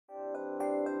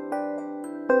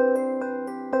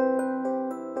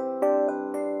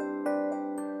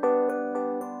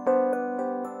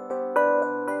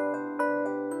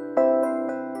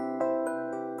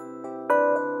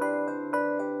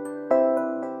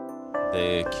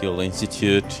The Kiel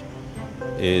Institute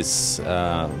is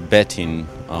betting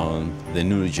on the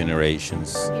new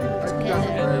generations. To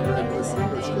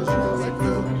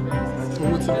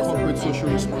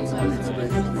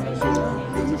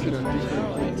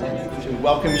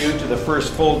welcome you to the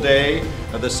first full day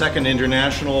of the second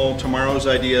International Tomorrow's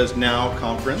Ideas Now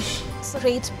conference. It's a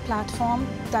great platform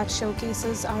that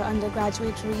showcases our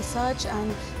undergraduate research,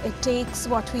 and it takes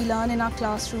what we learn in our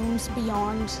classrooms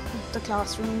beyond the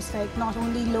classrooms, like not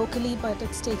only locally, but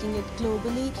it's taking it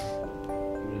globally.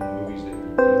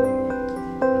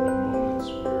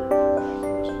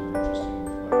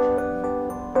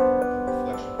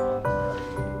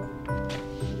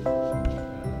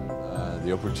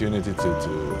 The opportunity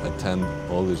to attend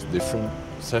all these different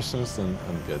sessions and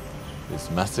get this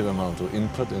massive amount of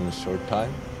input in a short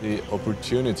time. The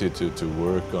opportunity to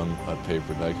work on a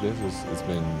paper like this has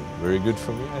been very good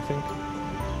for me, I think.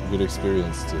 A good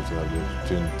experience to have the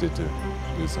opportunity to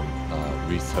do some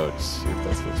research, if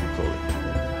that's what you call it.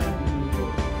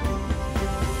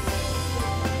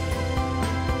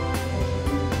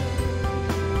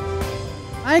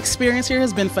 My experience here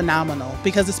has been phenomenal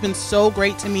because it's been so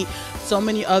great to meet so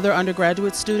many other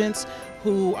undergraduate students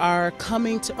who are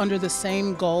coming under the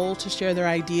same goal to share their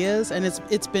ideas, and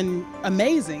it's been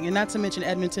amazing. And not to mention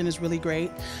Edmonton is really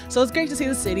great. So it's great to see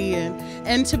the city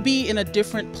and to be in a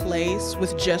different place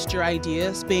with just your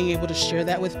ideas, being able to share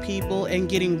that with people and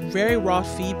getting very raw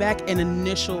feedback and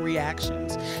initial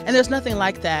reactions. And there's nothing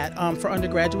like that for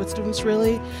undergraduate students,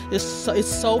 really. It's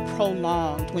so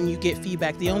prolonged when you get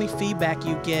feedback. The only feedback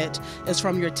you get is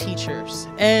from your teachers.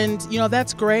 And you know,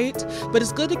 that's great, but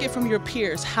it's good to get from your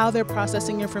peers how they're processing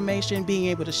information, being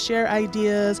able to share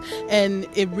ideas, and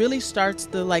it really starts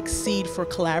the seed for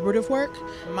collaborative work.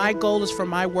 My goal is for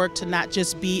my work to not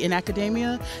just be in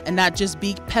academia and not just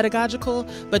be pedagogical,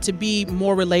 but to be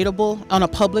more relatable on a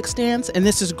public stance, and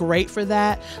this is great for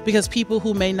that because people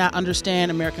who may not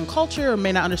understand American culture or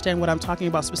may not understand what I'm talking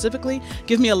about specifically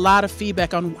give me a lot of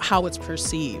feedback on how it's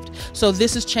perceived. So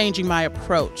this is changing my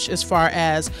approach as far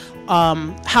as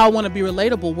how I want to be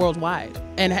relatable worldwide,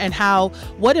 and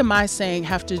what am I saying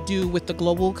have to do with the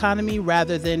global economy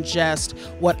rather than just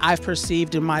what I've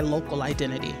perceived in my local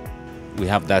identity. We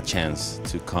have that chance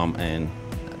to come and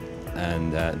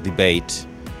debate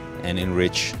and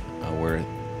enrich our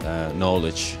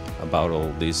knowledge about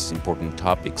all these important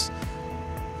topics.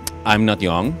 I'm not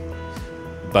young,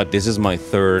 but this is my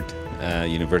third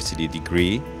university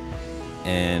degree,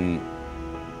 and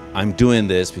I'm doing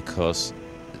this because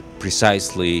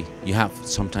precisely you have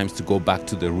sometimes to go back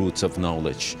to the roots of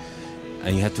knowledge,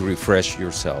 and you have to refresh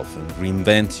yourself and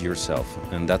reinvent yourself,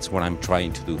 and that's what I'm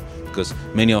trying to do, because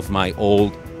many of my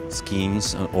old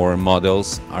schemes or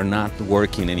models are not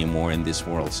working anymore in this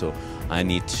world. So I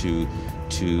need to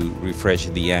refresh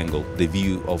the angle, the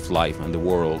view of life and the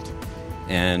world,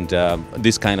 and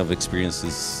this kind of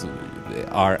experiences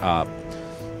are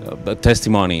a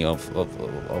testimony of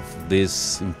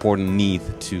this important need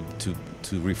to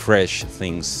refresh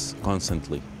things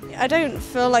constantly. I don't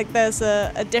feel like there's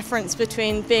a difference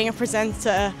between being a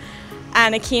presenter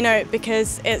and a keynote,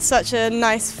 because it's such a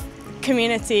nice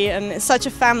community and it's such a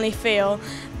family feel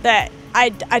that I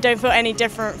don't feel any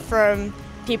different from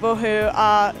people who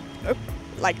are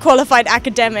like qualified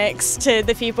academics to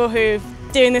the people who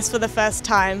are doing this for the first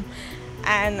time.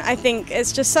 And I think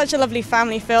it's just such a lovely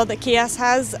family feel that KIAS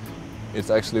has. It's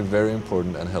actually very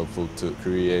important and helpful to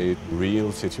create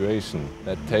real situation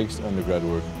that takes undergrad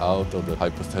work out of the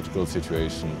hypothetical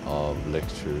situation of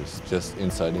lectures just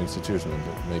inside the institution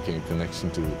and making a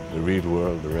connection to the real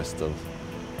world, the rest of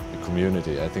the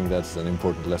community. I think that's an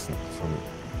important lesson for me.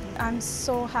 I'm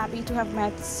so happy to have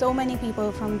met so many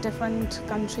people from different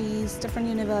countries, different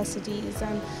universities,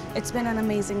 and it's been an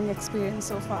amazing experience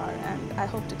so far, and I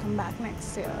hope to come back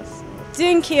next year.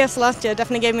 Doing KIAS last year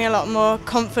definitely gave me a lot more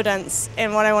confidence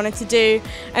in what I wanted to do,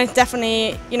 and it's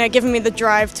definitely, given me the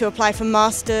drive to apply for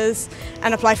masters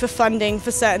and apply for funding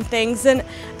for certain things, and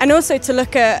also to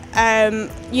look at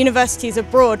universities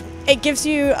abroad. It gives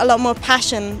you a lot more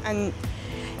passion and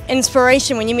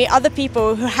inspiration when you meet other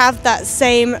people who have that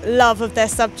same love of their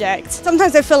subject.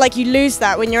 Sometimes I feel like you lose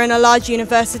that when you're in a large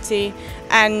university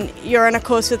and you're in a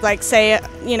course with, like, say,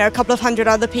 a couple of hundred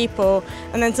other people,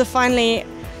 and then to finally,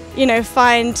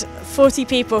 find 40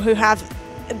 people who have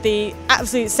the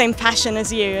absolute same passion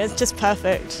as you. It's just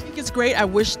perfect. I think it's great. I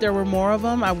wish there were more of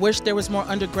them. I wish there was more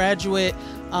undergraduate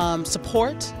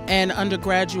support and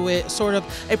undergraduate sort of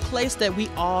a place that we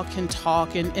all can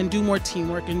talk and do more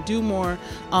teamwork and do more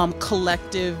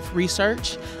collective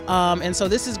research. And so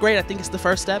this is great. I think it's the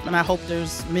first step, and I hope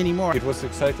there's many more. It was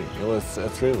exciting. It was a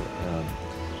thrill.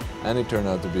 and it turned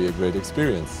out to be a great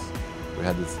experience.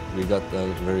 We got a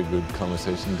very good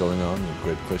conversation going on with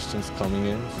great questions coming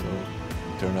in, so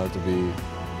it turned out to be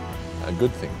a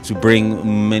good thing. To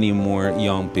bring many more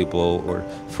young people or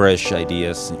fresh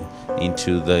ideas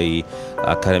into the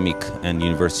academic and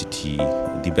university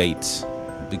debates,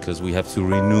 because we have to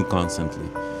renew constantly.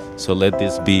 So let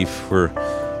this be for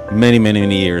many, many,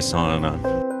 many years on and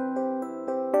on.